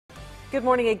Good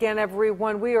morning again,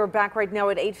 everyone. We are back right now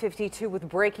at 8:52 with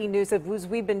breaking news. As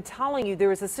we've been telling you,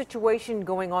 there is a situation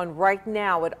going on right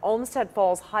now at Olmsted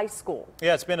Falls High School.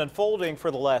 Yeah, it's been unfolding for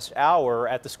the last hour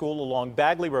at the school along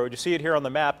Bagley Road. You see it here on the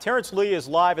map. Terrence Lee is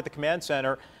live at the command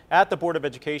center at the Board of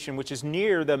Education, which is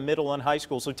near the middle and high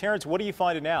school. So, Terrence, what are you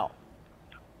finding out?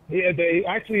 Yeah,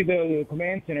 the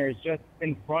command center is just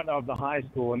in front of the high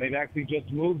school, and they've actually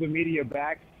just moved the media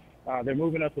back. They're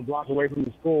moving us a block away from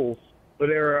the school. But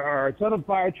there are a ton of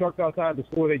fire trucks outside the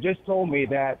school. They just told me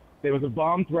that there was a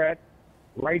bomb threat.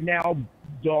 Right now,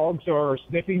 dogs are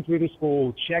sniffing through the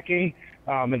school, checking,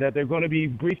 and that they're going to be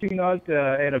briefing us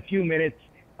in a few minutes,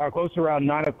 close to around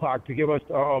 9 o'clock, to give us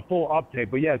a full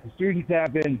update. But yes, the students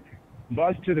have been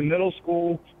bused to the middle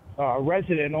school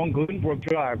resident on Glenbrook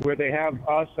Drive, where they have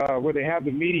us, where they have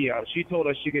the media. She told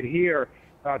us she could hear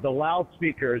the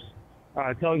loudspeakers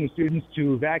telling the students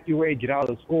to evacuate, get out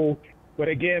of the school. But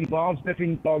again,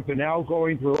 bomb-sniffing dogs are now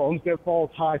going through Olmsted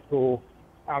Falls High School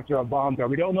after a bomb threat.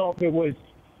 We don't know if it was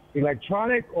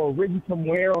electronic or written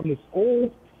somewhere on the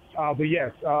school, but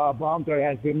yes, a bomb threat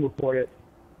has been reported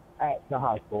at the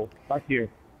high school. Back to you.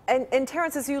 And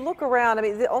Terrence, as you look around, I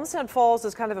mean, the Olmsted Falls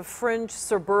is kind of a fringe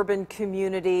suburban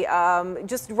community,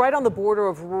 just right on the border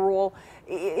of rural.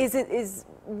 Is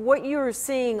what you're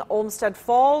seeing Olmsted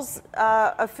Falls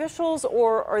officials,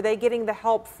 or are they getting the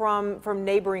help from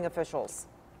neighboring officials?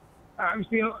 I'm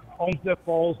seeing Olmsted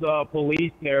Falls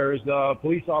police. There's a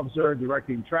police officer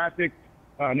directing traffic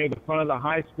near the front of the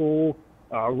high school.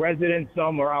 Residents,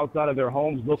 some are outside of their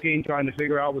homes looking, trying to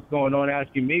figure out what's going on,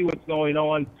 asking me what's going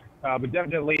on. But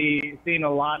definitely seeing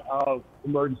a lot of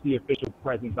emergency official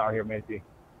presence out here, Macy.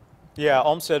 Yeah,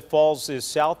 Olmsted Falls is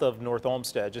south of North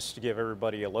Olmsted, just to give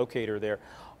everybody a locator there.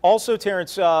 Also,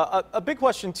 Terrence, a big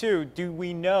question too, do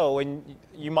we know, and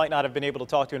you might not have been able to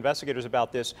talk to investigators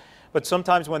about this, but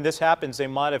sometimes when this happens, they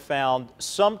might have found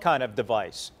some kind of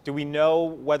device. Do we know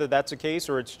whether that's the case,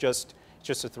 or it's just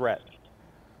a threat?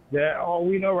 All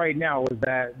we know right now is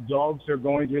that dogs are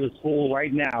going through the school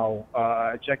right now,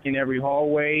 checking every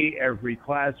hallway, every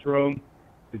classroom,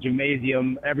 the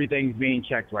gymnasium. Everything's being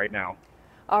checked right now.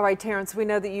 All right, Terrence, we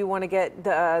know that you want to get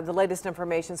the latest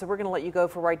information, so we're going to let you go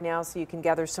for right now so you can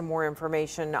gather some more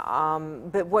information.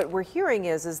 But what we're hearing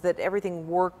is that everything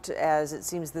worked as it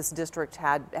seems this district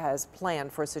has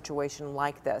planned for a situation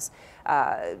like this.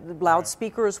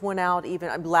 Loudspeakers went out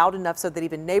even loud enough so that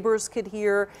even neighbors could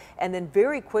hear, and then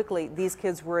very quickly these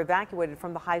kids were evacuated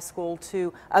from the high school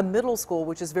to a middle school,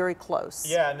 which is very close.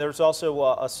 Yeah, and there's also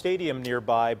a stadium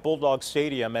nearby, Bulldog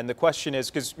Stadium, and the question is,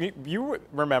 because you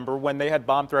remember when they had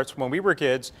bomb threats when we were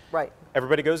kids, right?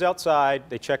 Everybody goes outside,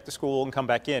 they check the school and come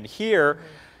back in. Here,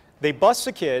 they bus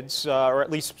the kids, or at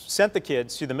least sent the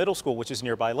kids to the middle school, which is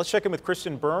nearby. Let's check in with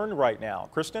Kristin Byrne right now.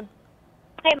 Kristin?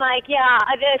 Hey, Mike. Yeah,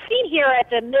 the scene here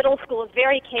at the middle school is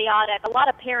very chaotic. A lot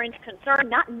of parents concerned,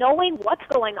 not knowing what's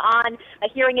going on,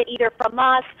 hearing it either from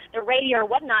us, the radio, or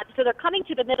whatnot. So they're coming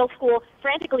to the middle school,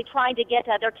 frantically trying to get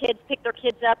pick their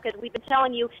kids up, because we've been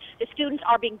telling you the students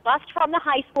are being bused from the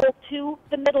high school to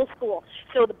the middle school.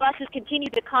 So the buses continue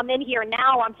to come in here.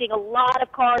 Now I'm seeing a lot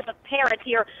of cars of parents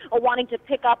here wanting to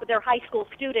pick up their high school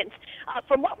students.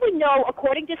 From what we know,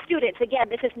 according to students, again,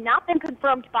 this has not been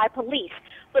confirmed by police,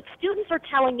 but students are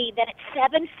telling me that at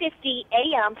 7:50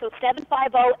 a.m., so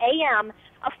 7:50 a.m.,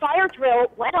 a fire drill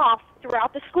went off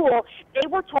throughout the school. They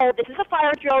were told, this is a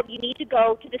fire drill, you need to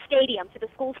go to the stadium, to the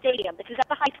school stadium. This is at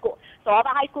the high school. So all the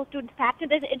high school students packed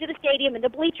into the stadium and the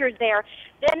bleachers there.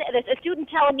 Then a student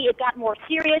telling me it got more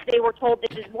serious. They were told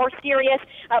this is more serious,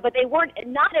 but they weren't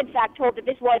not in fact told that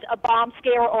this was a bomb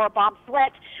scare or a bomb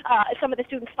threat. Some of the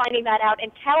students finding that out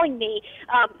and telling me.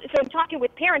 So I'm talking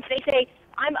with parents, they say,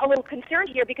 I'm a little concerned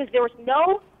here because there was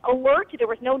no alert, there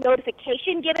was no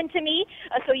notification given to me,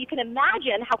 so you can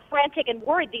imagine how frantic and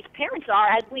worried these parents are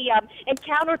as we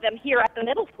encounter them here at the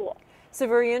middle school. So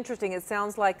very interesting. It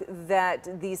sounds like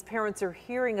that these parents are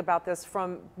hearing about this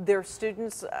from their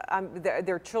students,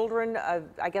 their children,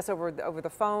 I guess over the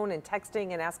phone and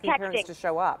texting and asking parents to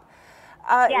show up.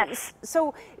 Yes.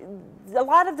 So a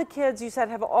lot of the kids, you said,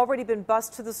 have already been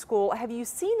bused to the school. Have you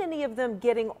seen any of them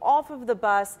getting off of the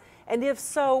bus? And if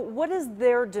so, what is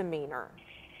their demeanor?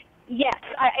 Yes,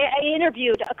 I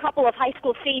interviewed a couple of high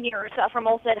school seniors from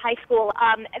Olmsted High School.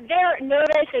 They're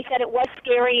nervous. They said it was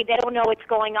scary. They don't know what's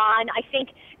going on. I think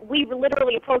we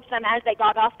literally approached them as they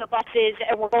got off the buses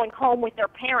and were going home with their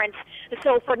parents.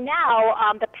 So for now,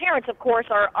 the parents, of course,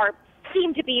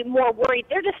 seem to be more worried.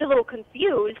 They're just a little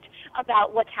confused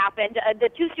about what's happened. The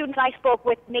two students I spoke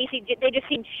with, Macy, they just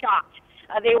seemed shocked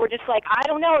They were just like, I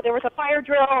don't know, there was a fire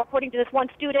drill, according to this one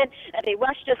student. They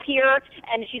rushed us here,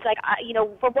 and she's like,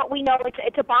 from what we know,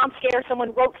 it's a bomb scare.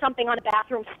 Someone wrote something on a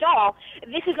bathroom stall.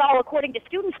 This is all according to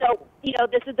students, so,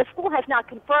 the school has not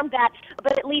confirmed that,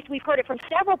 but at least we've heard it from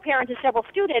several parents and several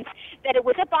students that it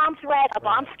was a bomb threat, a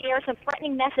bomb scare, some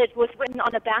threatening message was written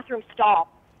on a bathroom stall.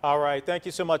 All right. Thank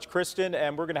you so much, Kristin.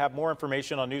 And we're going to have more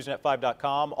information on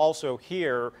newsnet5.com. Also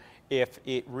here, if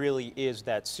it really is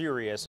that serious.